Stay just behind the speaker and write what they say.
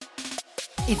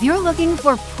If you're looking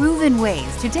for proven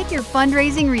ways to take your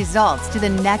fundraising results to the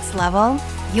next level,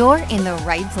 you're in the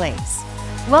right place.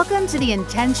 Welcome to the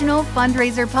Intentional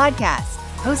Fundraiser Podcast,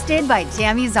 hosted by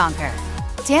Tammy Zonker.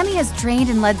 Tammy has trained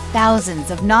and led thousands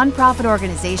of nonprofit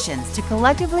organizations to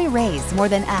collectively raise more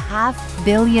than $500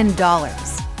 million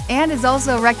and is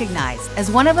also recognized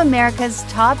as one of America's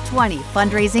top 20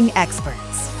 fundraising experts.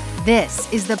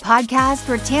 This is the podcast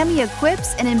where Tammy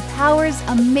equips and empowers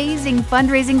amazing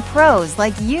fundraising pros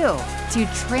like you to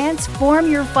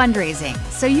transform your fundraising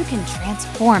so you can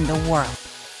transform the world.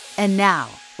 And now,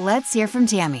 let's hear from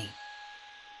Tammy.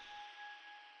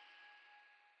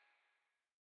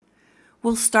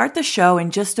 We'll start the show in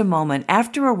just a moment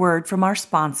after a word from our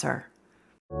sponsor.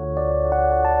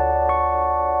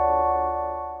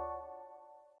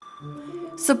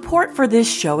 Support for this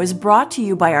show is brought to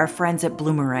you by our friends at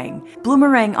Bloomerang.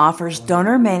 Bloomerang offers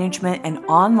donor management and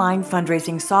online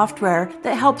fundraising software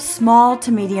that helps small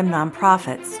to medium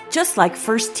nonprofits, just like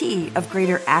First Tee of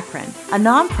Greater Akron, a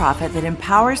nonprofit that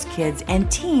empowers kids and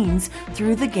teens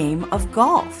through the game of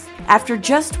golf. After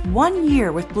just 1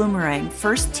 year with Bloomerang,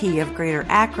 First Tee of Greater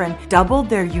Akron doubled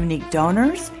their unique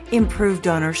donors, improved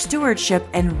donor stewardship,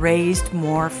 and raised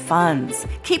more funds.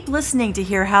 Keep listening to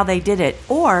hear how they did it,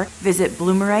 or visit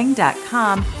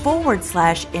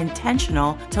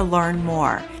bloomerang.com/intentional to learn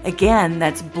more. Again,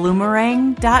 that's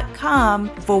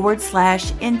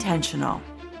bloomerang.com/intentional.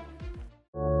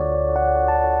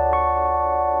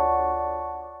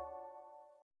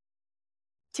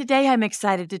 Today, I'm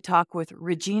excited to talk with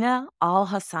Regina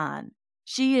Al-Hassan.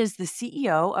 She is the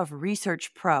CEO of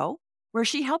Research Pro, where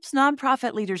she helps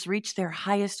nonprofit leaders reach their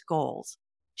highest goals.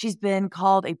 She's been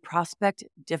called a prospect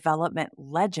development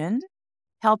legend,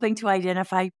 helping to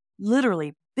identify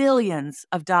literally billions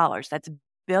of dollars, that's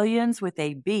billions with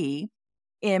a B,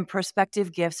 in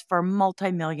prospective gifts for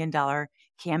multi-million-dollar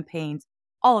campaigns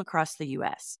all across the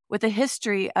U.S. With a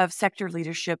history of sector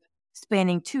leadership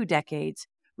spanning 2 decades,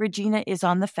 Regina is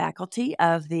on the faculty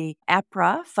of the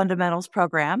APRA Fundamentals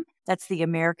Program. That's the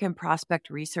American Prospect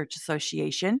Research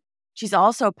Association. She's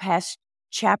also past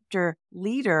chapter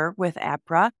leader with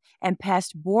APRA and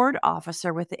past board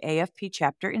officer with the AFP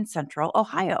chapter in Central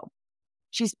Ohio.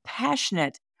 She's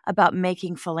passionate about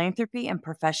making philanthropy and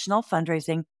professional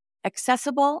fundraising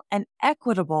accessible and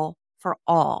equitable for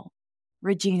all.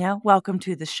 Regina, welcome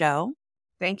to the show.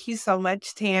 Thank you so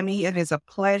much, Tammy. It is a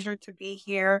pleasure to be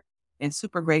here and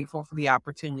super grateful for the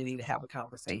opportunity to have a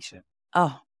conversation.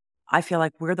 Oh, I feel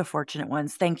like we're the fortunate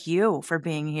ones. Thank you for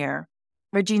being here.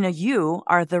 Regina, you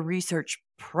are the research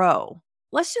pro.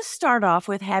 Let's just start off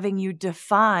with having you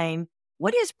define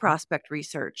what is prospect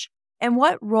research and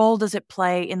what role does it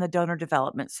play in the donor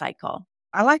development cycle?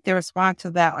 I like to respond to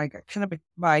that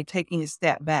by taking a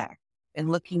step back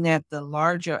and looking at the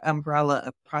larger umbrella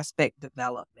of prospect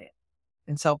development.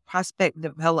 And so prospect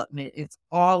development is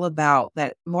all about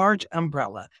that large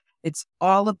umbrella. It's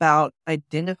all about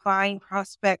identifying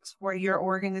prospects for your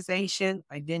organization,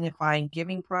 identifying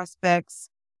giving prospects,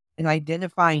 and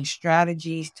identifying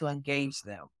strategies to engage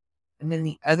them. And then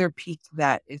the other piece of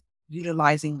that is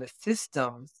utilizing the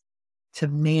systems to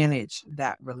manage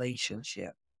that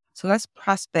relationship. So that's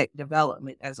prospect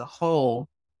development as a whole.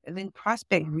 And then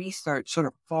prospect research sort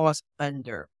of falls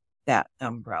under that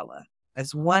umbrella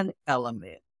as one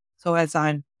element. So as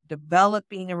I'm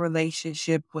developing a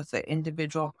relationship with an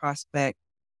individual prospect,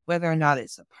 whether or not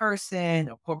it's a person,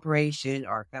 a corporation,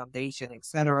 or a foundation, et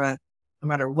cetera, no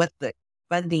matter what the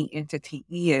funding entity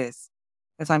is,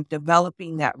 as I'm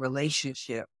developing that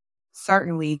relationship,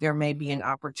 certainly there may be an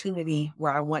opportunity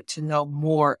where I want to know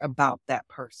more about that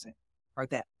person or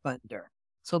that funder.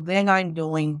 So then I'm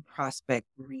doing prospect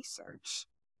research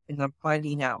and I'm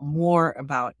finding out more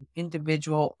about an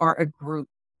individual or a group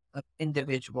of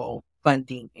individual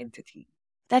funding entities.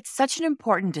 That's such an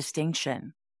important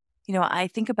distinction. You know, I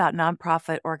think about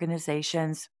nonprofit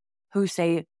organizations who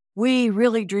say, we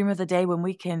really dream of the day when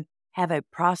we can have a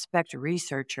prospect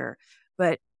researcher.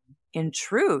 But in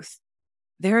truth,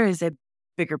 there is a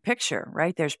bigger picture,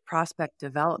 right? There's prospect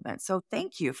development. So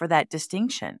thank you for that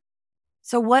distinction.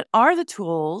 So what are the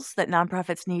tools that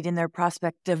nonprofits need in their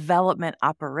prospect development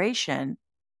operation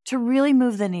to really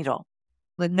move the needle?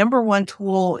 The number one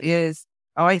tool is,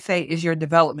 I always say, is your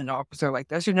development officer. Like,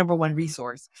 that's your number one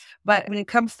resource. But when it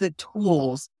comes to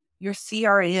tools, your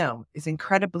CRM is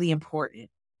incredibly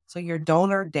important. So your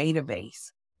donor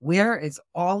database, where is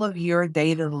all of your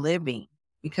data living?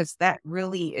 Because that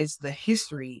really is the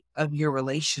history of your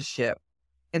relationship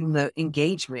and the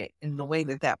engagement in the way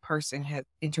that that person has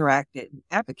interacted and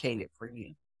advocated for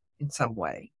you in some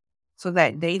way. So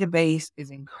that database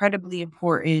is incredibly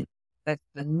important. That's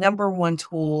the number one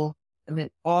tool And then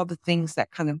all the things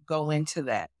that kind of go into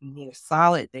that. You need a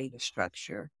solid data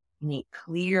structure. You need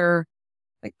clear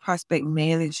like prospect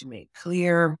management,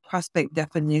 clear prospect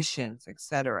definitions,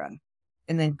 etc.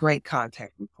 And then great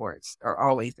contact reports are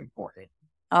always important.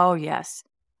 Oh, yes.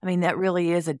 I mean, that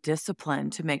really is a discipline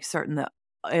to make certain that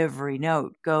every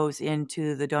note goes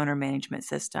into the donor management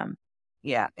system.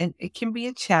 Yeah, and it can be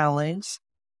a challenge.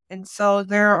 And so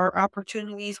there are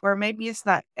opportunities where maybe it's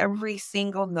not every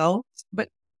single note, but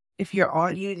if you're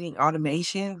all using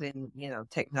automation, then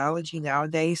technology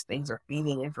nowadays, things are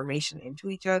feeding information into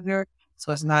each other.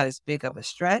 So it's not as big of a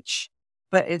stretch,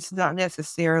 but it's not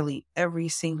necessarily every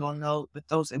single note, but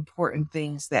those important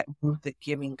things that move the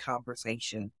giving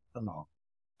conversation along.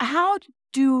 How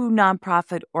do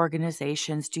nonprofit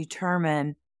organizations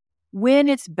determine when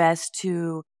it's best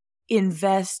to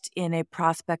invest in a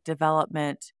prospect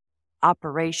development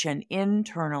operation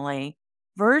internally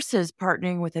versus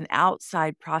partnering with an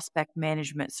outside prospect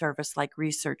management service like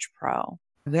Research Pro?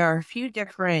 There are a few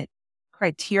different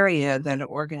criteria that an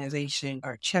organization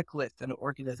or checklist that an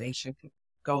organization can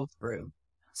go through.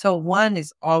 So one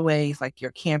is always like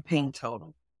your campaign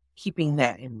total, keeping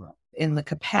that in the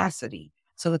capacity.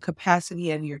 So the capacity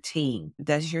of your team.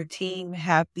 Does your team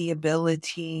have the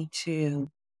ability to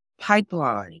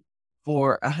pipeline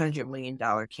for $100 million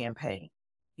campaign?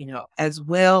 As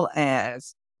well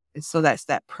as, so that's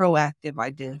that proactive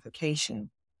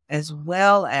identification, as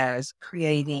well as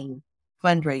creating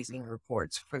fundraising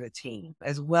reports for the team,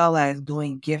 as well as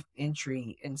doing gift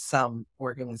entry in some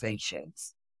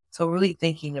organizations. So really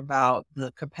thinking about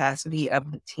the capacity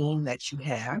of the team that you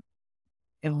have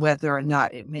and whether or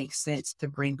not it makes sense to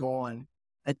bring on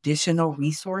additional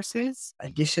resources,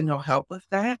 additional help with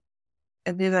that.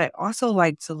 And then I also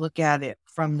like to look at it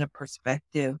from the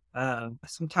perspective of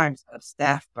sometimes of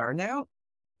staff burnout,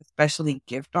 especially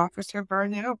gift officer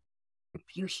burnout.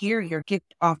 If you hear your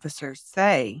gift officer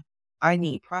say, I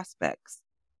need prospects,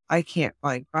 I can't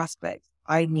find prospects,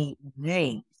 I need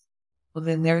names, well,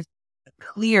 then there's a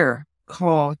clear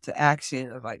call to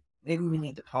action of like, maybe we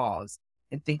need to pause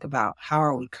and think about how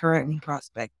are we currently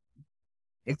prospecting?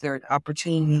 Is there an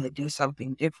opportunity to do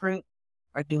something different,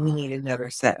 or do we need another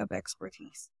set of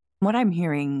expertise? What I'm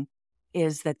hearing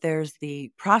is that there's the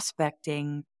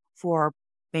prospecting for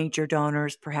major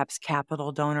donors, perhaps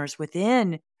capital donors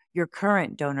within your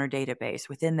current donor database,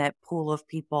 within that pool of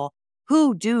people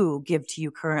who do give to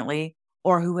you currently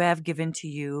or who have given to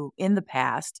you in the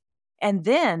past. And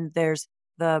then there's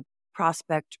the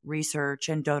prospect research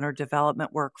and donor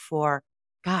development work for,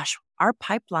 gosh, our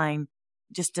pipeline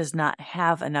just does not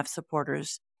have enough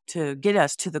supporters to get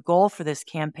us to the goal for this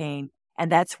campaign.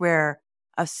 And that's where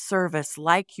a service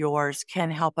like yours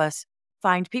can help us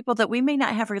find people that we may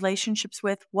not have relationships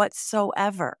with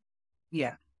whatsoever.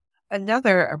 Yeah.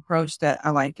 Another approach that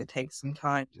I like to take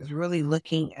sometimes is really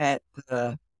looking at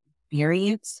the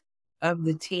experience of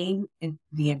the team and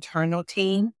the internal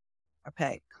team. I've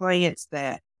had clients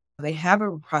that they have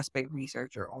a prospect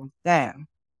researcher on staff,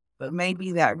 but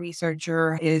maybe that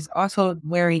researcher is also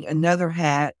wearing another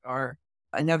hat or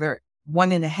another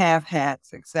one and a half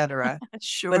hats, etc. But it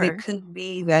Sure. could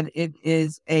be that it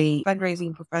is a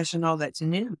fundraising professional that's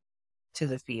new to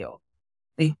the field.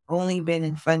 They've only been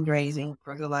in fundraising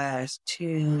for the last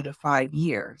 2 to 5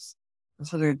 years. And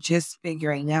so they're just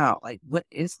figuring out, like, what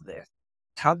is this?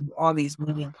 How do all these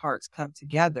moving parts come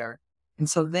together? And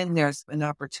so then there's an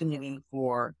opportunity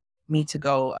for me to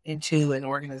go into an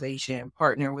organization,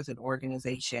 partner with an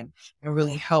organization, and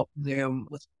really help them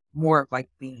with more of like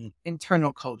the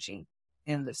internal coaching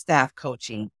and the staff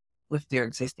coaching with their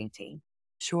existing team.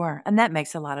 Sure. And that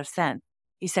makes a lot of sense.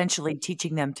 Essentially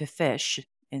teaching them to fish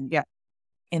in Yeah.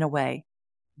 in a way.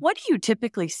 What do you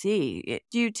typically see?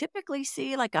 Do you typically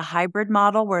see like a hybrid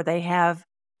model where they have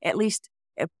at least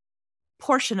a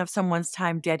portion of someone's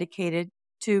time dedicated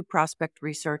to prospect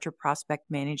research or prospect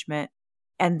management,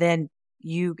 and then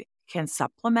you can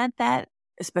supplement that,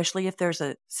 especially if there's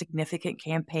a significant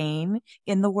campaign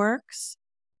in the works?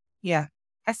 Yeah,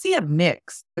 I see a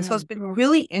mix. And so it's been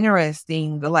really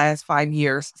interesting the last 5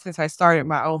 years since I started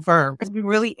my own firm. It's been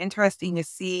really interesting to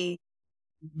see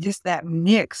just that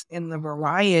mix in the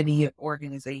variety of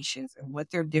organizations and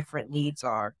what their different needs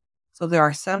are. So there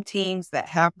are some teams that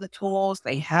have the tools,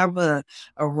 they have a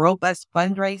robust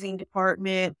fundraising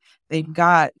department, they've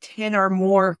got 10 or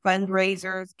more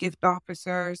fundraisers, gift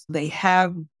officers, they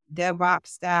have DevOps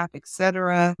staff,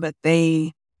 etc., but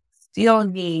they still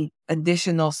need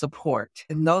additional support.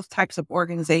 And those types of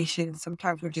organizations,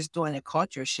 sometimes we're just doing a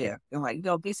culture shift. They're like,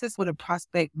 no, this is what a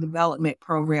prospect development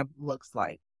program looks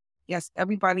like. Yes,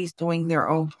 everybody's doing their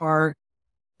own part,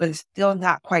 but it's still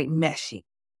not quite meshing.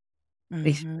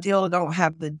 They Mm-hmm. still don't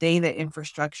have the data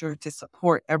infrastructure to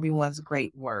support everyone's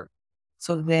great work.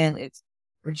 So then it's,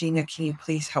 Regina, can you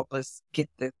please help us get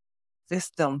the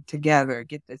system together,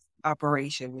 get this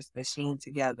operation, this machine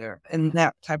together? And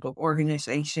that type of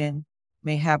organization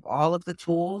may have all of the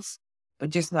tools, but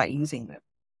just not using them.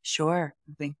 Sure.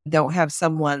 They don't have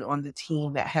someone on the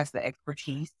team that has the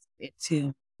expertise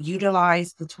to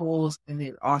utilize the tools and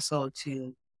then also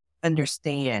to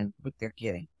understand what they're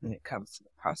getting when it comes to the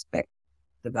prospect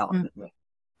Mm. development.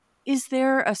 Is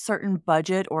there a certain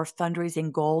budget or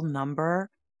fundraising goal number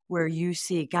where you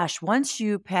see, gosh, once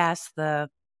you pass the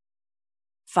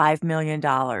 $5 million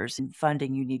in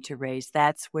funding you need to raise,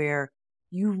 that's where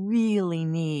you really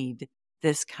need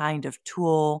this kind of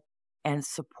tool and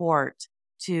support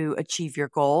to achieve your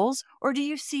goals? Or do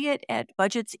you see it at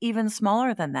budgets even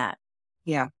smaller than that?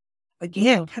 Yeah.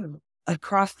 Again, kind of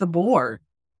across the board.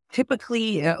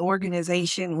 Typically, an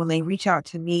organization, when they reach out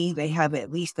to me, they have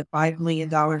at least a $5 million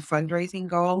fundraising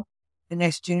goal. And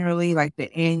that's generally like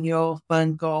the annual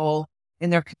fund goal.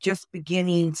 And they're just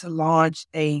beginning to launch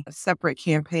a separate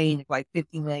campaign, like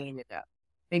 50 million and up,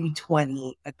 maybe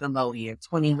 20 at the low end,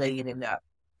 20 million and up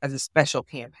as a special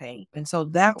campaign. And so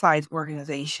that size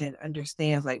organization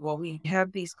understands like, well, we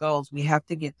have these goals, we have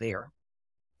to get there.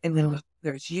 And then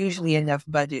there's usually enough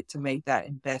budget to make that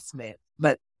investment.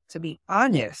 But to be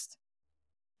honest,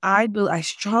 I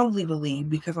strongly believe,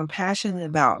 because I'm passionate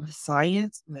about the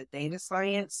science and the data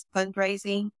science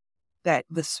fundraising, that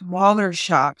the smaller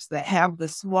shops that have the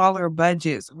smaller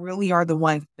budgets really are the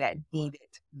ones that need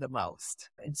it the most.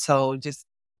 And so just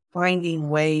finding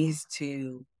ways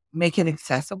to make it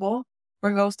accessible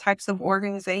for those types of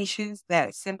organizations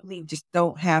that simply just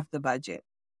don't have the budget.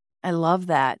 I love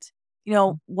that.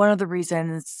 One of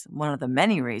the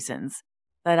many reasons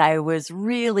that I was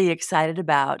really excited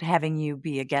about having you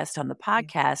be a guest on the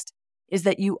podcast is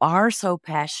that you are so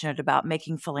passionate about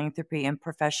making philanthropy and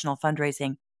professional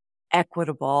fundraising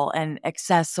equitable and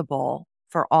accessible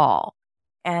for all.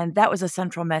 And that was a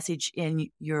central message in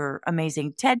your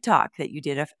amazing TED Talk that you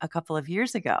did a couple of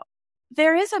years ago.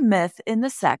 There is a myth in the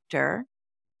sector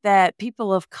that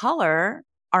people of color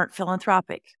aren't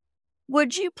philanthropic.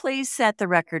 Would you please set the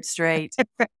record straight?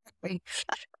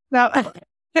 No,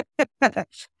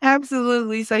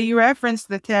 absolutely. So you referenced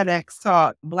the TEDx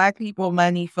talk, Black People,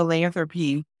 Money,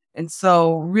 Philanthropy. And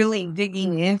so really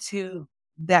digging into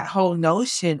that whole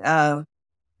notion of,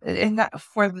 and not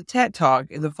for the TED talk,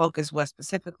 the focus was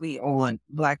specifically on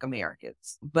Black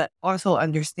Americans, but also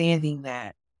understanding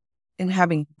that and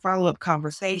having follow-up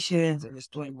conversations and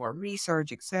just doing more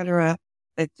research, et cetera,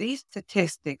 that these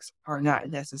statistics are not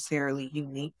necessarily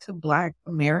unique to Black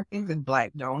Americans and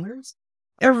Black donors.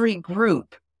 Every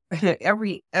group,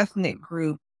 every ethnic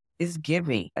group is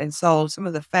giving. And so some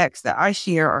of the facts that I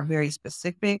share are very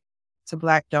specific to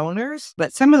Black donors,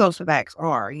 but some of those facts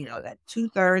are, that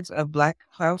 2/3 of Black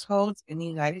households in the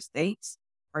United States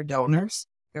are donors.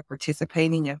 They're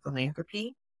participating in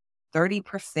philanthropy.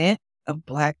 30% of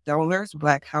Black donors,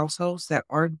 Black households that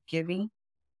are giving,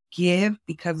 give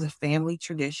because of family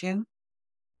tradition.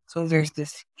 So there's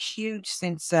this huge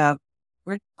sense of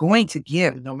we're going to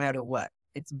give no matter what.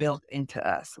 It's built into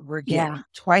us. We're Yeah.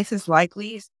 twice as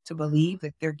likely to believe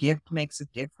that their gift makes a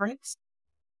difference.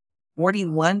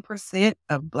 41%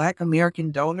 of Black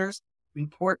American donors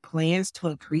report plans to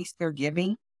increase their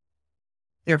giving.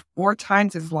 They're 4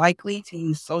 times as likely to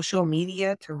use social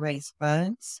media to raise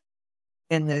funds.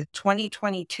 In the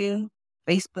 2022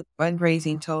 Facebook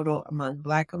fundraising total among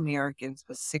Black Americans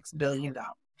was $6 billion.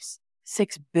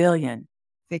 $6 billion.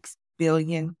 $6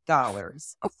 billion.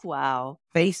 Wow.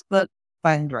 Facebook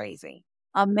fundraising.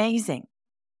 Amazing.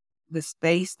 The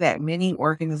space that many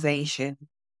organizations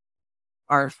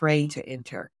are afraid to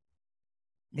enter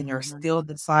and are still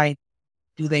decide,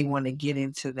 do they want to get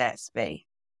into that space?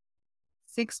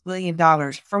 $6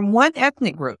 billion from one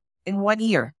ethnic group in 1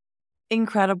 year.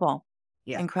 Incredible.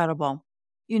 Yeah. Incredible.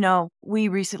 We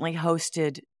recently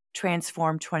hosted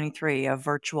Transform 23, a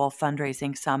virtual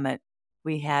fundraising summit.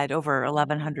 We had over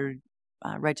 1,100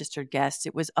 registered guests.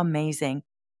 It was amazing.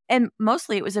 And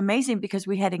mostly it was amazing because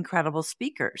we had incredible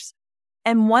speakers.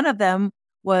 And one of them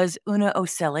was Una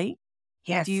Osili.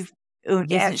 Yes.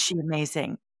 Isn't she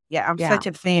amazing? Yeah, I'm such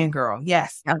a fangirl.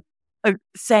 Yes.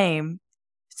 Same.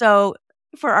 So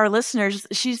for our listeners,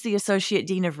 she's the Associate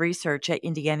Dean of Research at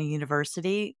Indiana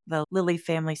University, the Lilly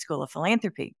Family School of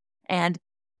Philanthropy. And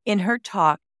in her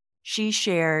talk, she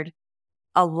shared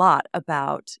a lot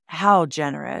about how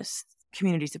generous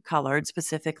communities of color, and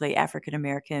specifically African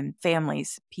American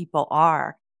families, people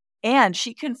are. And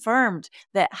she confirmed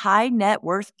that high net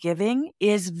worth giving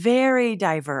is very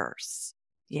diverse.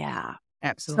 Yeah.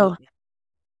 Absolutely. So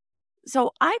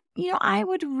So I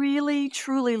would really,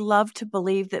 truly love to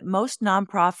believe that most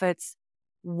nonprofits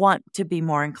want to be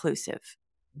more inclusive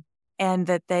and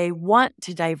that they want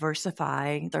to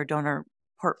diversify their donor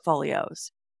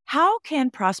portfolios. How can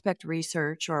prospect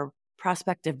research or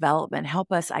prospect development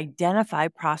help us identify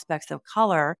prospects of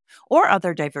color or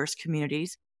other diverse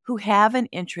communities who have an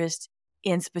interest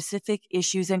in specific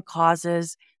issues and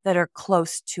causes that are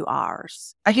close to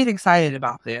ours? I get excited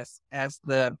about this as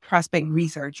the prospect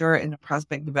researcher and the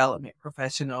prospect development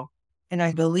professional. And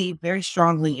I believe very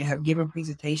strongly and have given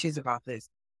presentations about this,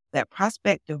 that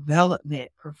prospect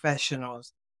development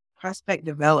professionals, prospect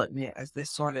development as this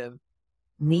sort of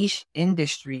niche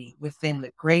industry within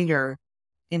the greater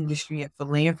industry of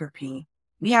philanthropy,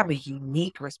 we have a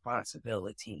unique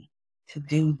responsibility to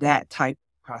do that type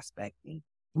of prospecting.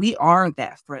 We are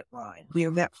that front line. We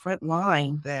are that front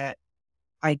line that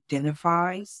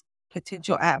identifies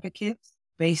potential advocates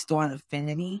based on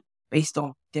affinity, based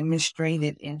on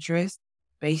demonstrated interest,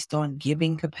 based on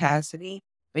giving capacity,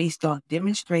 based on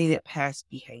demonstrated past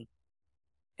behavior.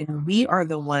 And we are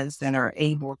the ones that are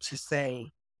able to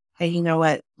say, hey, you know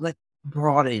what? Let's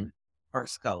broaden our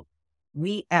scope.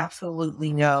 We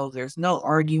absolutely know there's no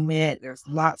argument. There's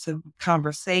lots of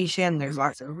conversation. There's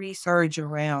lots of research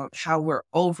around how we're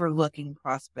overlooking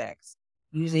prospects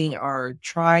using our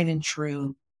tried and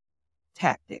true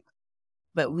tactics.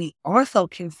 But we also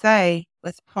can say,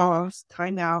 let's pause,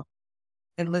 time out,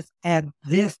 and let's add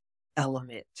this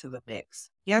element to the mix.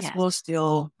 Yes, Yes. we'll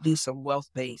still do some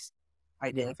wealth-based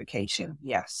identification.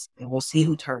 Yes. And we'll see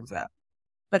who turns up.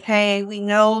 But hey, we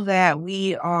know that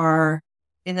we are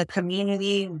in a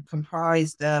community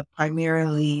comprised of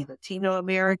primarily Latino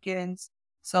Americans.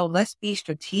 So let's be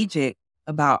strategic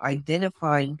about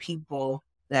identifying people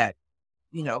that,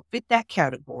 fit that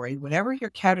category, whatever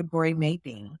your category may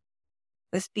be.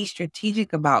 Let's be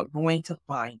strategic about going to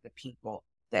find the people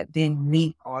that then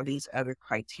meet all these other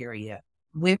criteria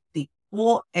with the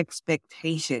full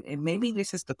expectation, and maybe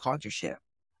this is the culture shift,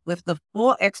 with the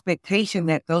full expectation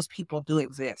that those people do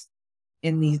exist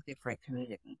in these different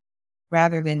communities,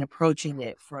 rather than approaching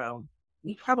it from,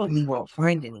 we probably won't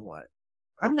find anyone.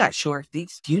 I'm not sure if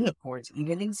these unicorns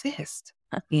even exist.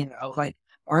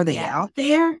 Are they Yeah. out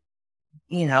there?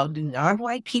 Do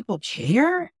non-white people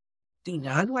care? Do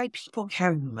non-white people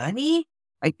have money?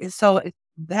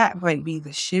 That might be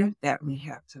the shift that we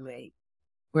have to make,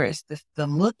 where it's the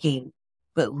looking,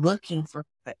 but looking for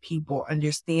people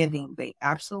understanding they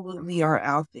absolutely are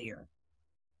out there.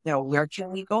 Now, where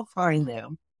can we go find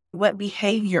them? What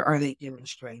behavior are they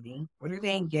demonstrating? What are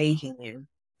they engaging in?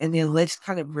 And then let's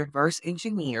kind of reverse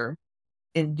engineer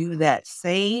and do that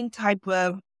same type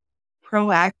of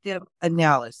proactive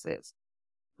analysis.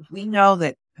 If we know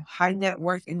that high net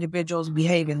worth individuals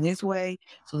behave in this way,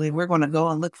 so then we're going to go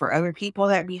and look for other people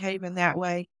that behave in that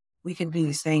way, we can do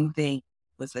the same thing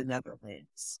with another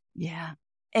lens. Yeah.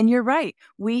 And you're right.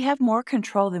 We have more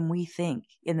control than we think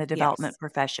in the development Yes.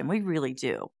 profession. We really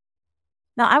do.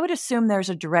 Now, I would assume there's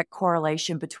a direct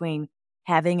correlation between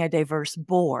having a diverse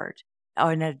board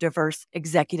and a diverse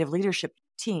executive leadership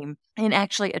team and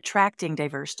actually attracting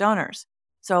diverse donors.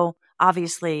 So,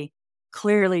 obviously,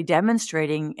 clearly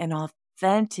demonstrating an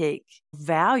authentic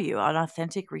value, an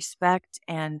authentic respect,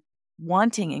 and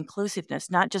wanting inclusiveness,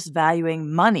 not just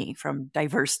valuing money from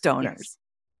diverse donors.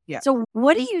 Yes. So,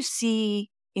 what do you see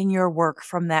in your work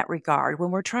from that regard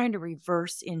when we're trying to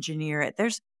reverse engineer it?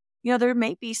 There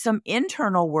may be some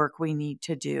internal work we need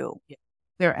to do. Yeah.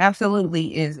 There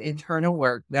absolutely is internal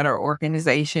work that our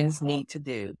organizations need to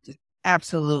do. Just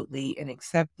absolutely, and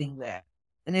accepting that.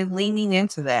 And then leaning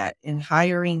into that and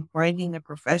finding the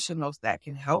professionals that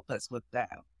can help us with that.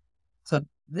 So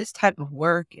this type of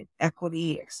work and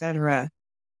equity, et cetera,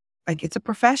 it's a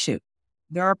profession.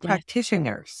 There are Yeah.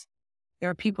 practitioners. There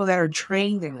are people that are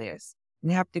trained in this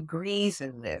and have degrees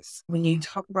in this. When you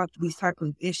talk about these type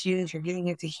of issues, you're getting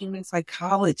into human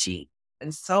psychology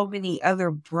and so many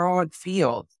other broad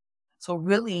fields. So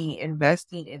really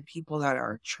investing in people that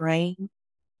are trained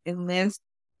in this,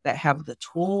 that have the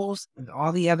tools and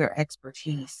all the other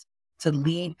expertise to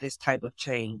lead this type of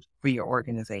change for your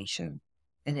organization.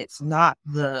 And it's not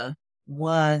the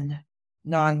one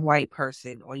non-white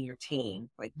person on your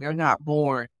team. They're not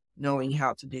born knowing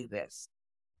how to do this.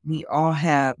 We all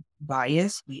have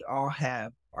bias. We all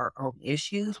have our own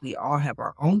issues. We all have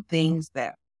our own things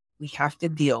that we have to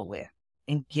deal with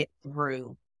and get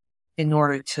through in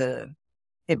order to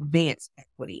advance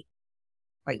equity.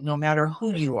 No matter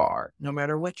who you are, no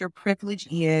matter what your privilege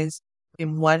is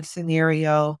in one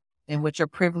scenario and what your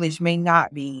privilege may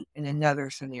not be in another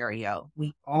scenario,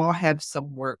 we all have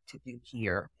some work to do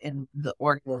here in the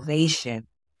organization,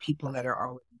 people that are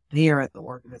already there at the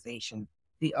organization,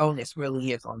 the onus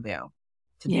really is on them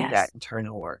to do that Yes.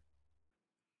 internal work.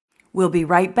 We'll be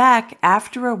right back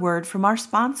after a word from our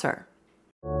sponsor.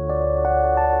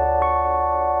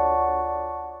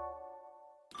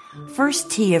 First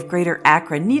Tee of Greater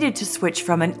Akron needed to switch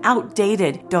from an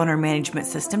outdated donor management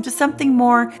system to something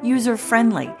more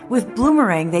user-friendly. With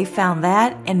Bloomerang, they found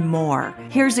that and more.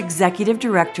 Here's Executive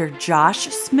Director Josh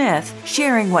Smith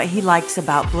sharing what he likes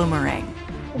about Bloomerang.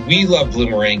 We love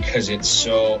Bloomerang because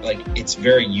it's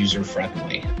very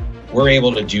user-friendly. We're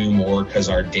able to do more because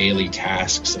our daily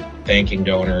tasks of thanking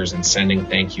donors and sending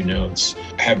thank you notes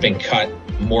have been cut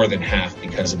more than half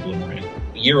because of Bloomerang.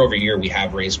 Year over year, we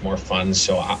have raised more funds,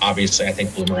 so obviously I think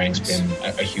Bloomerang's been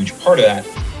a huge part of that.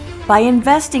 By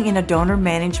investing in a donor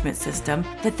management system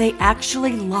that they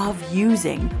actually love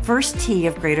using, First Tee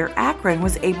of Greater Akron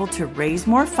was able to raise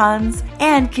more funds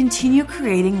and continue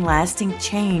creating lasting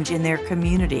change in their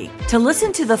community. To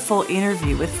listen to the full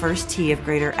interview with First Tee of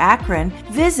Greater Akron,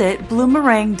 visit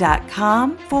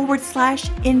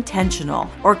bloomerang.com/intentional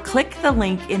or click the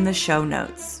link in the show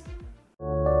notes.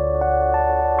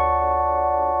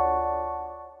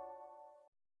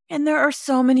 And there are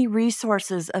so many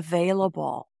resources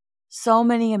available, so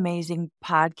many amazing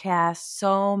podcasts,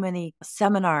 so many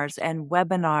seminars and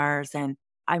webinars. And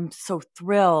I'm so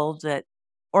thrilled that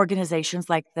organizations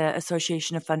like the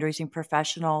Association of Fundraising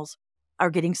Professionals are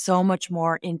getting so much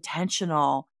more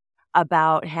intentional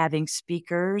about having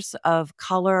speakers of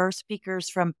color, speakers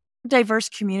from diverse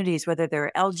communities, whether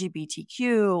they're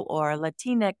LGBTQ or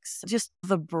Latinx, just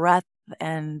the breadth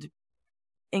and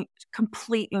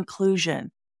complete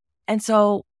inclusion. And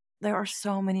so there are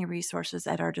so many resources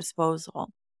at our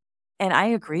disposal. And I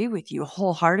agree with you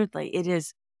wholeheartedly. It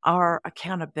is our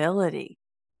accountability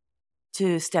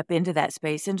to step into that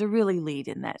space and to really lead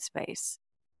in that space.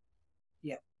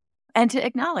 Yeah. And to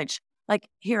acknowledge, like,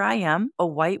 here I am, a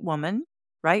white woman,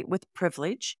 right, with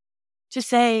privilege, to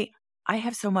say, I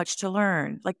have so much to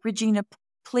learn. Like, Regina,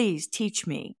 please teach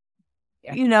me.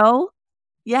 Yeah.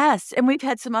 Yes. And we've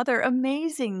had some other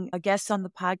amazing guests on the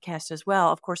podcast as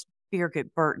well. Of course,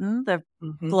 Birgit Burton, the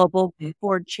global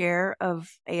board chair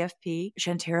of AFP,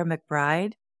 Shantara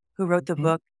McBride, who wrote the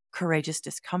book Courageous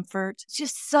Discomfort.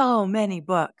 Just so many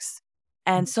books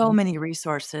and so many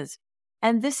resources.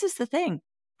 And this is the thing.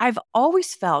 I've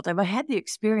always felt, I've had the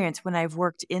experience when I've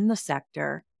worked in the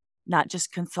sector, not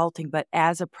just consulting, but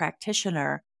as a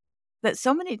practitioner, that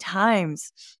so many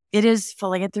times it is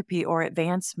philanthropy or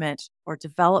advancement or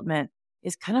development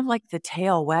is kind of like the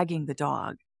tail wagging the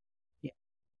dog.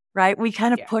 Right? We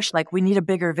kind of push like we need a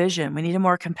bigger vision. We need a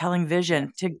more compelling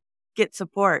vision to get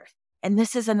support. And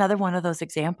this is another one of those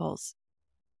examples.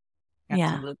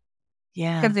 Absolutely.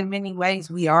 Yeah. Because in many ways,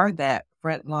 we are that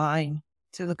front line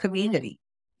to the community.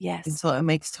 Yes. And so it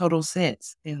makes total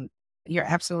sense. And you're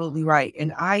absolutely right.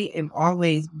 And I am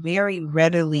always very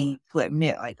readily to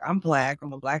admit, like, I'm Black,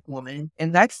 I'm a Black woman.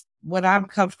 And that's what I'm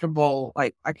comfortable,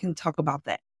 like, I can talk about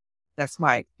that. That's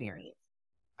my experience.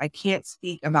 I can't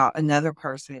speak about another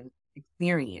person's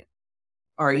experience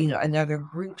or, another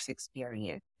group's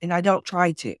experience. And I don't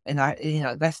try to. And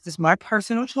that's just my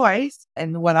personal choice.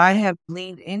 And what I have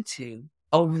leaned into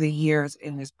over the years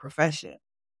in this profession,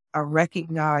 I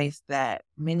recognize that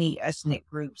many ethnic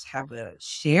groups have a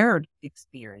shared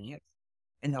experience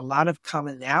and a lot of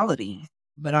commonalities,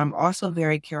 but I'm also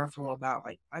very careful about,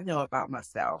 like, I know about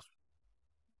myself,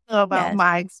 I know about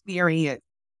my experience.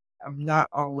 I'm not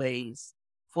always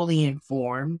fully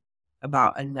informed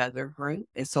about another group.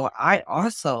 And so I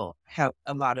also have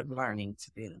a lot of learning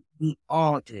to do. We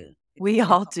all do. We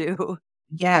all do.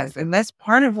 Yes. And that's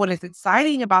part of what is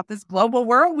exciting about this global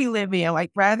world we live in.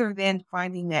 Like, rather than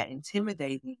finding that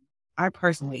intimidating, I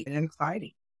personally find it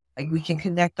exciting. Like, we can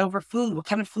connect over food. What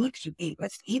kind of food should you eat?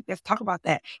 Let's eat. Let's talk about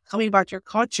that. Tell me about your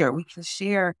culture. We can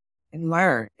share and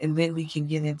learn. And then we can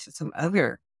get into some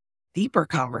other deeper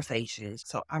conversations.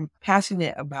 So I'm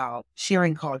passionate about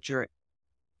sharing culture,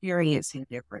 experiencing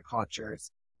different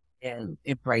cultures, and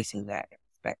embracing that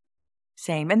aspect.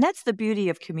 Same. And that's the beauty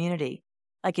of community,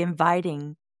 like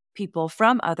inviting people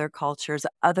from other cultures,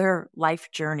 other life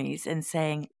journeys, and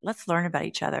saying, let's learn about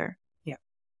each other. Yeah.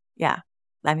 Yeah.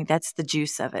 I mean, that's the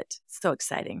juice of it. So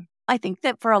exciting. I think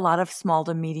that for a lot of small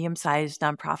to medium-sized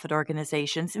nonprofit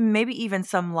organizations, and maybe even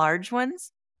some large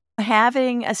ones,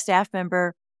 having a staff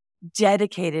member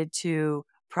dedicated to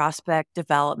prospect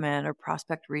development or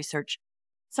prospect research,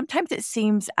 sometimes it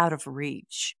seems out of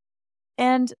reach.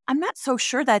 And I'm not so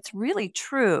sure that's really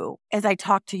true as I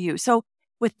talk to you. So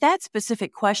with that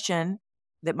specific question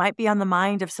that might be on the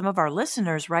mind of some of our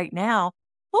listeners right now,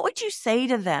 what would you say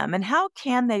to them and how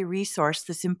can they resource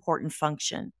this important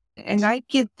function? And I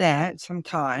get that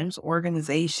sometimes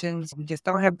organizations, we just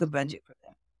don't have the budget for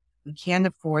that. We can't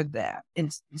afford that.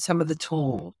 And some of the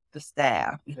tools, the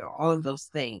staff, all of those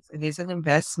things. It is an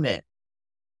investment.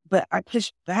 But I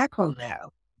push back on that a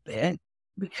bit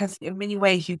because in many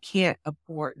ways you can't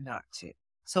afford not to.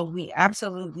 So we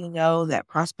absolutely know that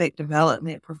prospect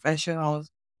development professionals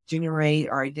generate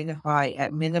or identify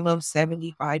at minimum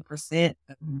 75%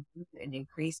 of and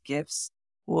increased gifts.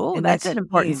 Whoa, And that's that's an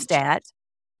important huge. stat.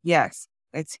 Yes,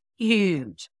 that's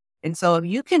huge. And so if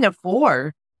you can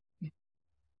afford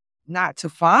not to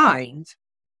find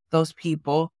those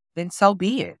people, then so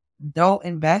be it. Don't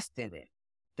invest in it.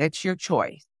 That's your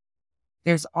choice.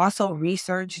 There's also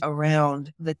research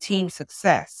around the team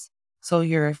success. So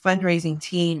your fundraising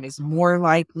team is more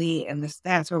likely, and the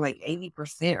stats are like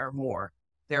 80% or more.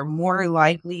 They're more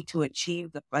likely to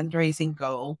achieve the fundraising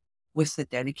goal with the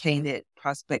dedicated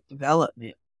prospect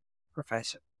development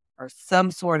profession or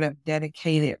some sort of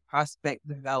dedicated prospect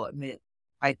development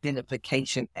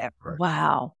identification effort.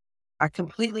 Wow. I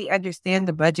completely understand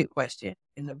the budget question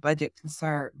and the budget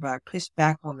concern, but I push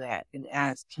back on that and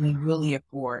ask, can you really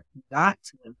afford not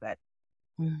to invest?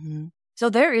 Mm-hmm. So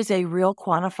there is a real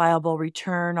quantifiable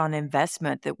return on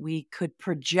investment that we could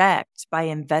project by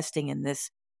investing in this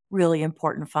really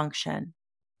important function.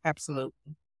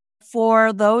 Absolutely.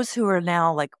 For those who are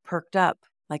now like perked up,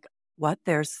 like, what?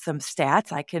 There's some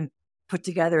stats. I can put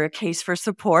together a case for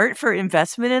support for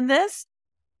investment in this.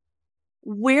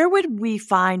 Where would we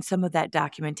find some of that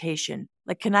documentation?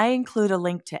 Like, can I include a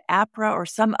link to APRA or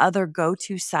some other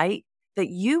go-to site that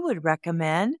you would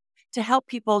recommend to help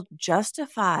people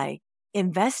justify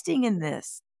investing in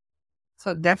this?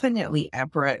 So definitely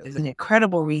APRA is an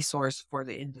incredible resource for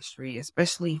the industry,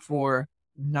 especially for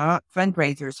not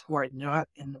fundraisers who are not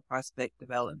in the prospect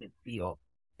development field.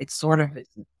 It's sort of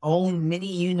its own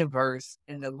mini universe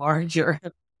in the larger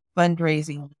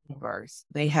fundraising universe.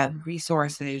 They have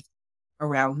resources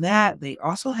around that. They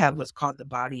also have what's called the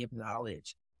body of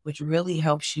knowledge, which really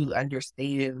helps you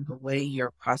understand the way your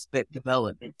prospect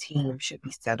development team should be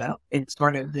set up. It's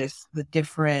sort of the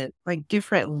different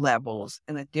levels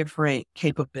and the different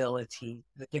capabilities,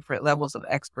 the different levels of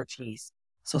expertise.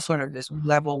 So sort of this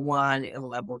level 1 and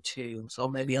level 2. So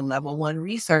maybe a level 1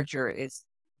 researcher is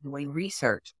doing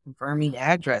research, confirming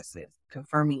addresses,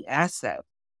 confirming assets.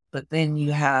 But then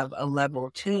you have a level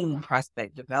 2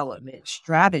 prospect development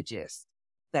strategist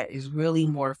that is really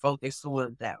more focused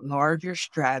on that larger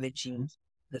strategy,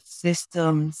 the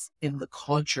systems, and the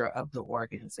culture of the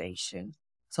organization.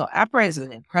 So APRA is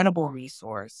an incredible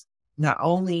resource, not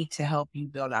only to help you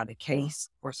build out a case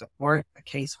for support, a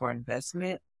case for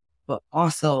investment, but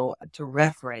also to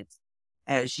reference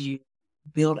as you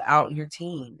build out your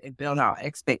team and build out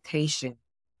expectation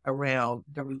around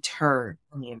the return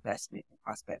on the investment in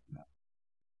prospect development.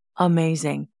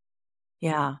 Amazing.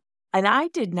 Yeah. And I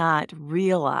did not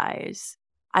realize,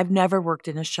 I've never worked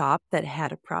in a shop that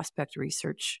had a prospect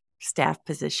research staff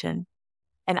position.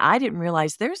 And I didn't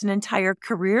realize there's an entire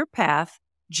career path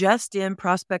just in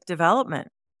prospect development.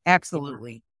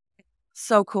 Absolutely.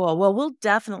 So cool. Well, we'll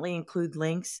definitely include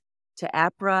links to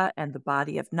APRA and the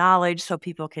body of knowledge so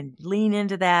people can lean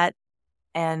into that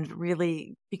and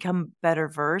really become better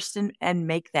versed and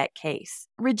make that case.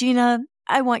 Regina,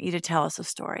 I want you to tell us a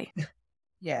story.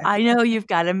 Yeah. I know you've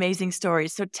got amazing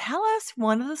stories. So tell us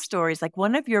one of the stories, like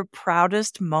one of your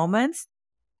proudest moments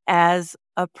as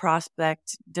a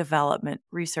prospect development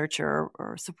researcher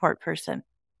or support person,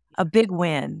 a big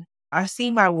win. I've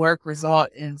seen my work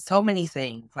result in so many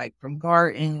things, like from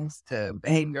gardens to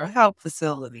behavioral health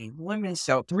facilities, women's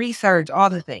shelter, research, all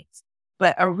the things.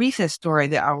 But a recent story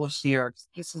that I will share,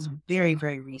 this is very,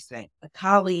 very recent. A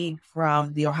colleague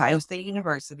from the Ohio State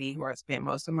University, where I spent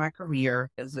most of my career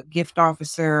as a gift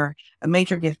officer, a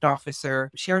major gift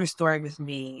officer, shared a story with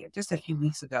me just a few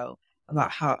weeks ago about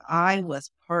how I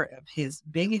was part of his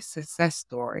biggest success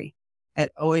story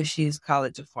at OSU's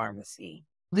College of Pharmacy.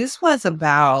 This was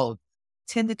about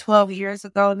 10 to 12 years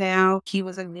ago now. He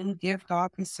was a new gift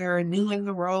officer, new in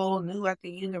the role, new at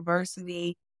the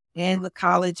university, and the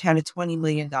college had a $20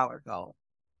 million goal.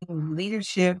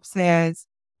 Leadership says,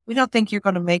 we don't think you're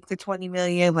going to make the 20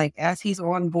 million. Like as he's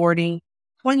onboarding,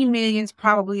 20 million is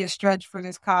probably a stretch for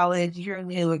this college. You're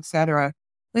new, etc.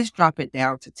 Let's drop it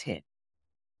down to 10.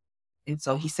 And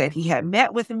so he said he had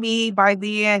met with me by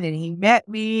then, and he met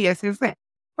me as his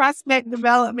prospect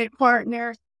development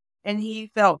partner. And he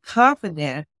felt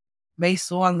confident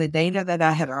based on the data that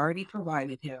I had already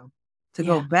provided him to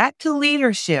go back to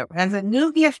leadership as a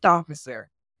new gift officer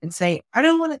and say, I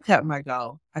don't want to cut my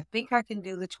goal. I think I can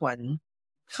do the 20.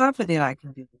 confident I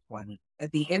can do this one.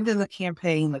 At the end of the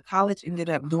campaign, the college ended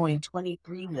up doing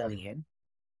 $23 million.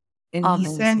 And he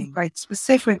said, Amazing. like,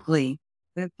 specifically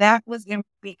that was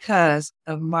because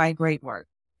of my great work.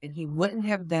 And he wouldn't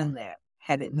have done that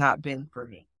had it not been for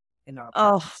me in our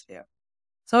Oh, partnership.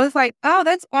 So it's like, oh,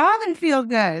 that's all that feel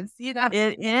good.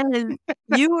 it is.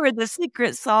 You were the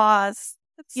secret sauce.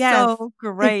 That's Yes. so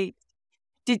great.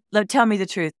 Tell me the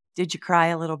truth. Did you cry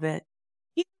a little bit?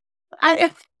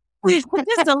 I, Just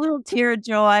a little tear of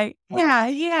joy.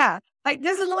 yeah. Like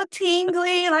just a little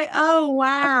tingly, like, oh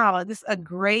wow. This is a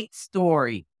great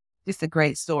story. Just a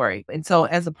great story. And so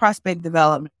as a prospect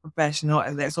development professional,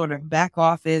 as that sort of back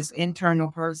office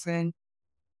internal person,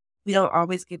 we don't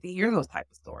always get to hear those type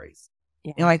of stories.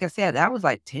 Yeah. And like I said, that was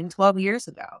like 10, 12 years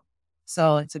ago.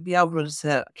 So to be able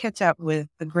to catch up with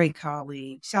a great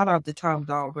colleague, shout out to Tom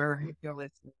Dahlberg if you're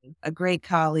listening, a great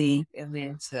colleague, and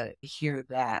then to hear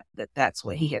that's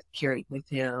what he has carried with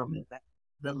him and that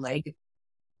the legacy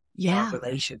of our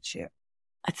relationship.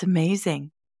 That's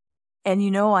amazing. And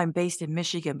you know I'm based in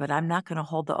Michigan, but I'm not going to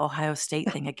hold the Ohio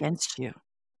State thing against you.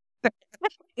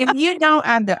 If you don't,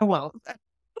 I know. Well,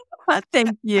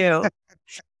 Thank you.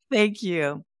 Thank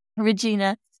you.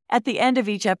 Regina, at the end of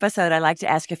each episode, I like to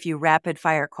ask a few rapid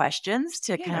fire questions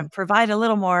to kind of provide a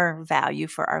little more value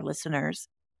for our listeners.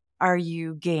 Are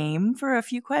you game for a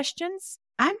few questions?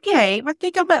 I'm game. I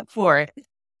think I'm up for it.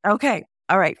 Okay.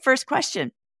 All right. First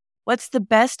question. What's the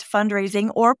best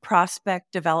fundraising or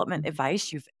prospect development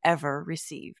advice you've ever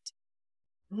received?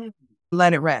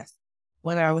 Let it rest.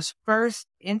 When I was first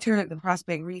entered the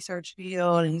prospect research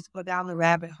field and used to go down the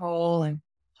rabbit hole and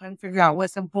trying to figure out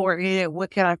what's important,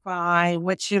 what can I find,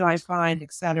 what should I find,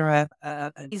 etc.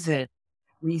 A seasoned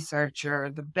researcher,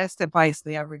 the best advice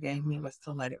they ever gave me was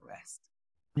to let it rest.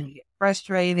 When you get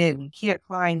frustrated and you can't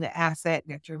find the asset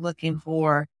that you're looking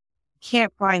for,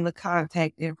 can't find the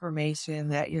contact information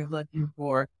that you're looking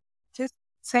for, just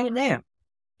say it down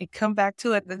and come back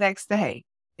to it the next day.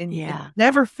 And it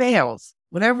never fails.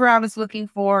 Whatever I was looking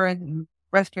for and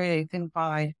frustrated couldn't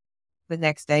find, the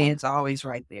next day it's always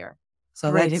right there.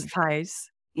 So great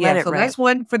advice. That's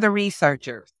one for the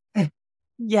researchers.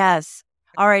 Yes.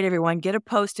 All right, everyone, get a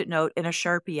Post-it note and a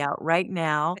Sharpie out right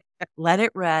now. Let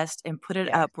it rest and put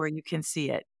it up where you can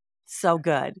see it. So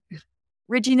good.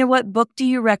 Regina, what book do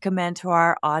you recommend to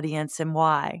our audience and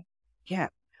why? Yeah.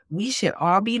 We Should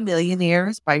All Be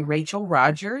Millionaires by Rachel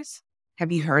Rogers.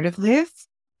 Have you heard of this?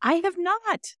 I have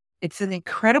not. It's an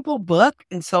incredible book.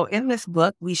 And so in this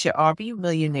book, We Should All Be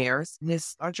Millionaires,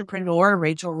 this entrepreneur,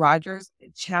 Rachel Rogers,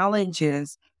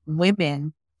 challenges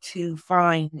women to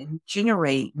find and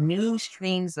generate new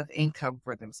streams of income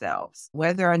for themselves,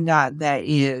 whether or not that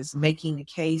is making a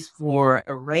case for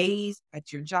a raise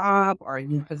at your job or a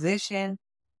new position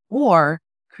or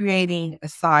creating a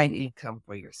side income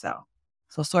for yourself.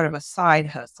 So sort of a side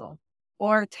hustle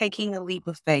or taking a leap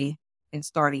of faith and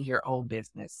starting your own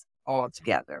business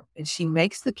altogether. And she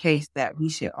makes the case that we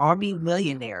should all be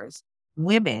millionaires,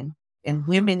 women and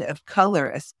women of color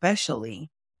especially,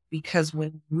 because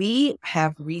when we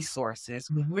have resources,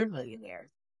 when we're millionaires,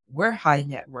 we're high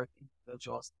net worth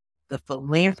individuals, the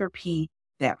philanthropy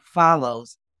that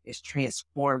follows is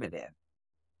transformative.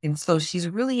 And so she's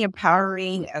really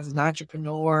empowering as an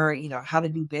entrepreneur, how to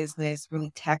do business,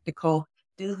 really tactical.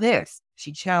 Do this.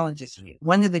 She challenges you.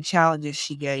 One of the challenges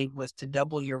she gave was to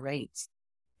double your rates.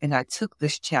 And I took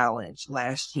this challenge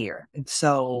last year. And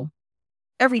so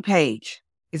every page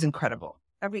is incredible.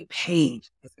 Every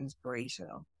page is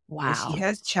inspirational. Wow. And she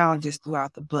has challenges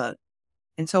throughout the book.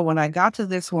 And so when I got to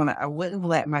this one, I wouldn't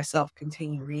let myself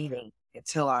continue reading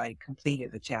until I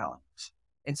completed the challenge.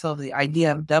 And so the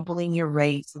idea of doubling your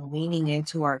rates and leaning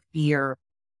into our fear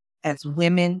as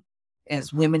women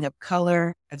of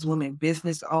color, as women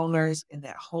business owners, and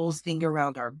that whole thing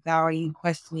around our value,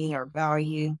 questioning our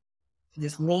value,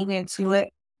 just lean into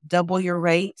it, double your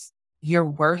rates. You're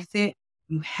worth it.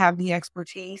 You have the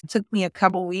expertise. It took me a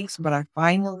couple weeks, but I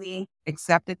finally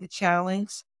accepted the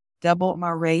challenge, doubled my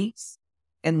rates.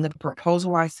 And the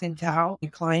proposal I sent out, the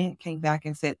client came back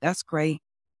and said, that's great.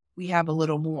 We have a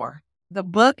little more. The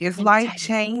book is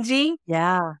life-changing.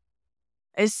 Yeah.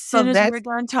 As soon as we're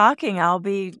done talking, I'll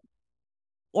be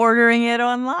ordering it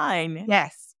online.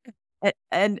 Yes.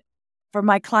 And for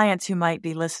my clients who might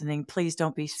be listening, please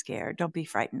don't be scared. Don't be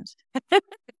frightened.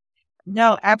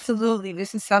 No, absolutely.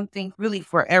 This is something really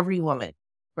for every woman.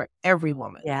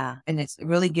 Yeah. And it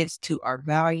really gets to our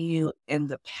value and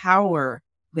the power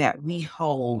that we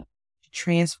hold to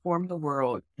transform the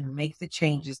world and make the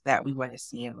changes that we want to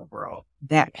see in the world.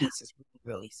 That piece is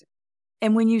really simple.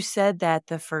 And when you said that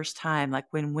the first time, like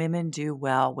when women do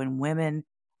well, when women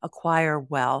acquire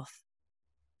wealth,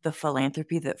 the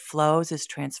philanthropy that flows is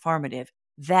transformative.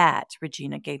 That,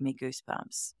 Regina, gave me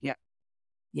goosebumps. Yeah.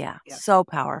 Yeah, so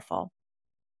powerful.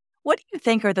 What do you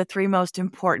think are the 3 most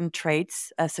important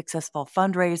traits a successful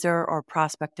fundraiser or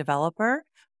prospect developer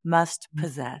must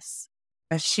possess?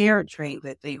 A shared trait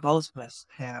that they both must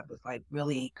have is like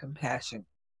really compassion,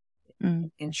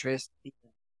 interest in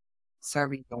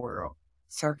serving the world,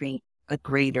 serving a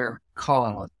greater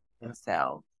cause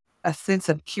themselves. A sense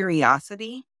of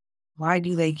curiosity. Why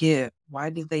do they give? Why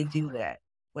do they do that?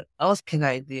 What else can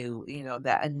I do?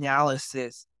 That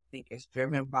analysis, I think, is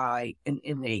driven by an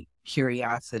innate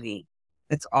curiosity.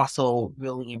 It's also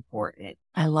really important.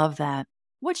 I love that.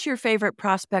 What's your favorite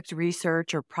prospect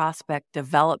research or prospect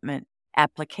development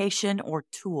application or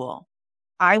tool?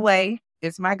 iWay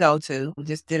is my go-to. We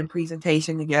just did a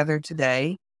presentation together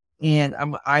today, and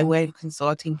I'm an iWay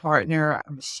consulting partner.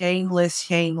 I'm shameless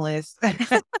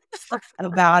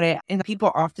about it. And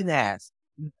people often ask,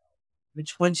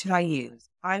 which one should I use?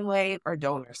 iWay or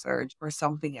Donor Surge or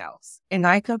something else? And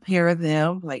I compare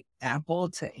them like Apple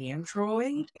to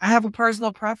Android. I have a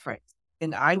personal preference,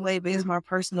 and iWay is my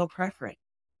personal preference.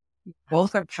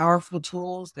 Both are powerful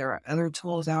tools. There are other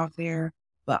tools out there,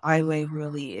 but iWay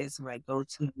really is my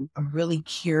go-to. I'm really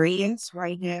curious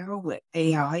right now what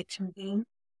AI can do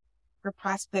for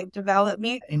prospect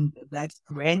development, and that's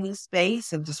a brand new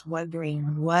space. I'm just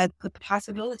wondering what the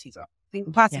possibilities are. I think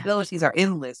the possibilities are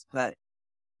endless, but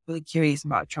really curious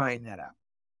about trying that out.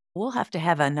 We'll have to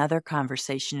have another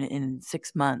conversation in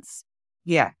 6 months.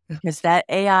 Yeah. Because that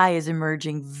AI is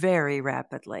emerging very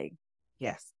rapidly.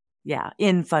 Yes. Yeah,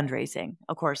 in fundraising.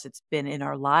 Of course, it's been in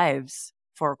our lives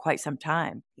for quite some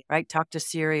time, right? Talk to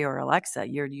Siri or Alexa,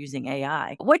 you're using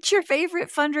AI. What's your favorite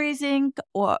fundraising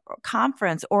or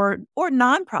conference or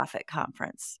nonprofit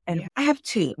conference? And I have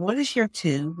 2. What is your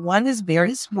 2? One is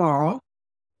very small,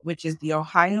 which is the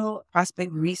Ohio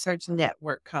Prospect Research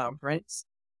Network Conference.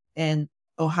 And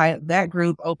that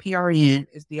group, OPRN,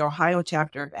 is the Ohio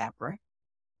chapter of APRA.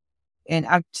 And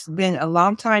I've just been a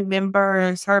longtime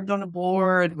member, served on the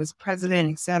board, was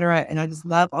president, et cetera. And I just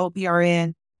love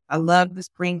OPRN. I love the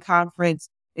spring conference.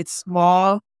 It's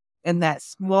small, and that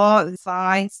small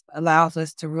size allows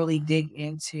us to really dig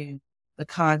into the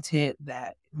content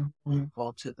that is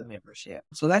meaningful to the membership.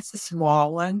 So that's the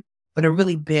small one. But a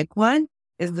really big one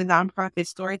is the Nonprofit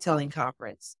Storytelling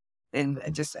Conference. And I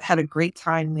just had a great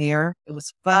time there. It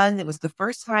was fun. It was the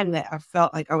first time that I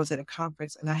felt like I was at a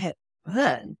conference and I had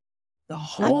fun the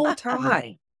whole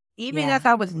time. Even as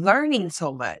I was learning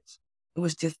so much, it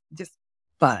was just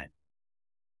fun.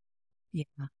 Yeah.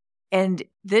 And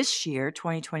this year,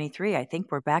 2023, I think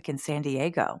we're back in San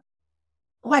Diego.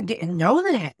 Oh, I didn't know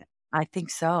that. I think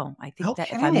so. I think that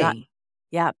if Okay. I'm not,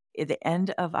 at the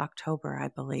end of October, I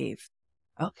believe.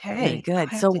 Okay. Very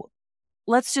good. So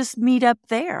let's just meet up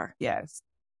there. Yes.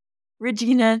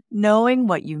 Regina, knowing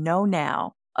what you know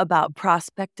now about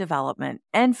prospect development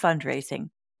and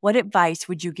fundraising, what advice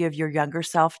would you give your younger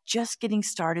self just getting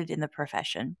started in the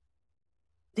profession?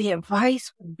 The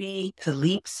advice would be to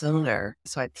leap sooner.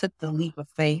 So I took the leap of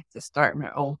faith to start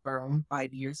my own firm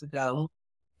 5 years ago.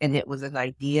 And it was an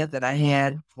idea that I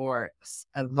had for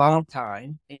a long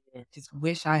time. And I just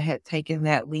wish I had taken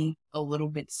that leap a little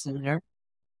bit sooner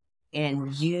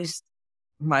and used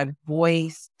my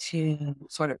voice to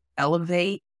sort of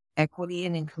elevate equity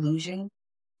and inclusion,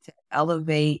 to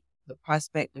elevate the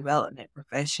prospect development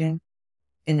profession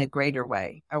in a greater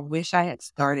way. I wish I had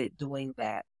started doing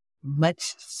that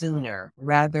much sooner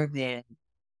rather than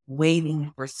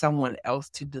waiting for someone else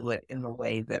to do it in the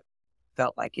way that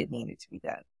felt like it needed to be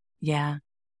done. Yeah.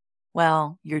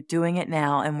 Well, you're doing it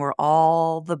now, and we're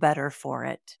all the better for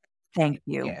it. Thank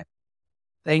you. Yeah.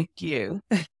 Thank you.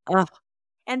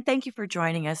 And thank you for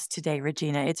joining us today,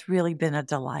 Regina. It's really been a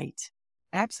delight.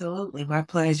 Absolutely. My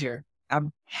pleasure.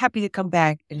 I'm happy to come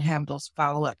back and have those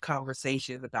follow-up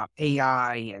conversations about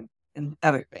AI and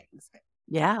other things.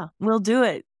 Yeah, we'll do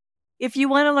it. If you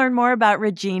want to learn more about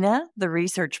Regina, the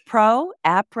Research Pro,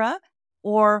 APRA,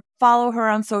 or follow her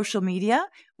on social media,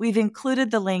 we've included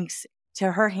the links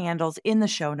to her handles in the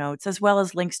show notes, as well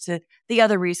as links to the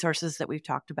other resources that we've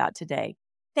talked about today.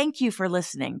 Thank you for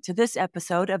listening to this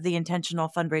episode of the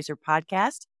Intentional Fundraiser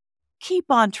Podcast. Keep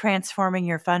on transforming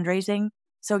your fundraising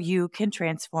so you can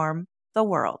transform the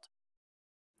world.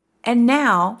 And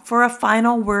now for a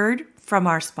final word from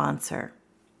our sponsor.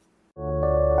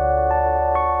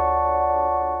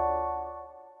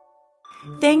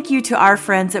 Thank you to our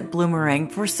friends at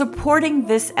Bloomerang for supporting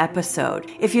this episode.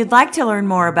 If you'd like to learn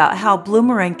more about how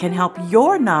Bloomerang can help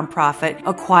your nonprofit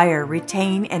acquire,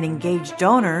 retain, and engage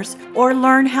donors, or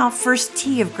learn how First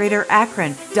Tee of Greater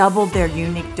Akron doubled their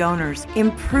unique donors,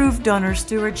 improved donor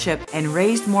stewardship, and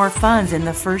raised more funds in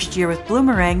the first year with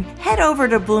Bloomerang, head over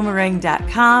to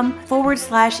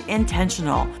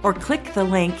bloomerang.com/intentional or click the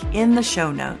link in the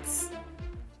show notes.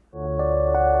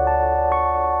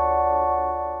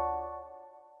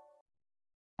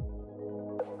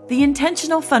 The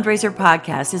Intentional Fundraiser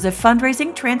Podcast is a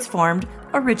Fundraising Transformed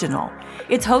original.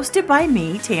 It's hosted by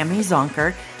me, Tammy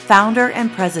Zonker, founder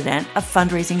and president of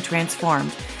Fundraising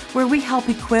Transformed, where we help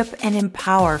equip and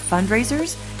empower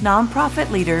fundraisers,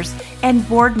 nonprofit leaders, and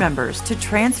board members to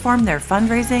transform their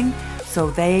fundraising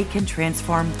so they can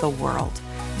transform the world.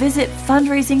 Visit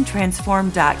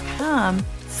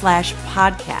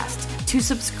fundraisingtransformed.com/podcast to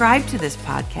subscribe to this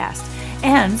podcast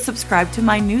and subscribe to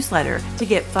my newsletter to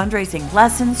get fundraising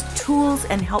lessons, tools,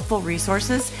 and helpful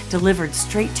resources delivered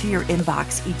straight to your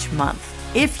inbox each month.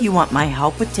 If you want my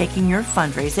help with taking your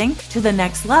fundraising to the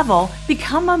next level,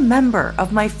 become a member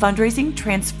of my Fundraising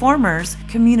Transformers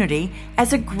community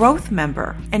as a growth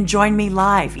member and join me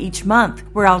live each month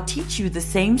where I'll teach you the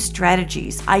same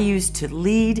strategies I use to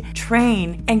lead,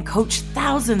 train, and coach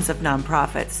thousands of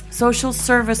nonprofits, social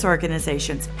service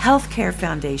organizations, healthcare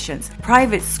foundations,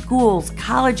 private schools,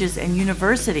 colleges, and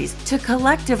universities to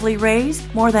collectively raise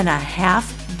more than $500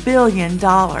 million,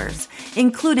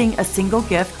 including a single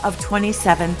gift of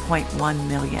 $27.1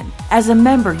 million. As a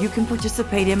member, you can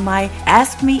participate in my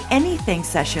Ask Me Anything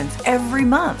sessions every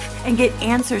month and get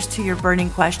answers to your burning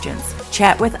questions.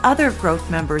 Chat with other growth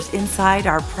members inside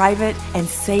our private and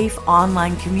safe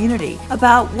online community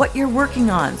about what you're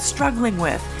working on, struggling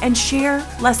with, and share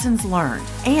lessons learned.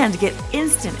 And get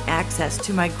instant access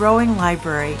to my growing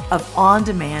library of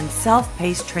on-demand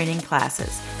self-paced training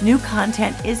classes. New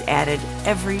content is added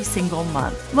every single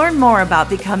month. Learn more about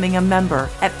becoming a member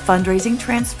at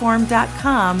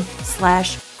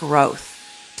fundraisingtransform.com/growth.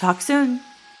 Talk soon.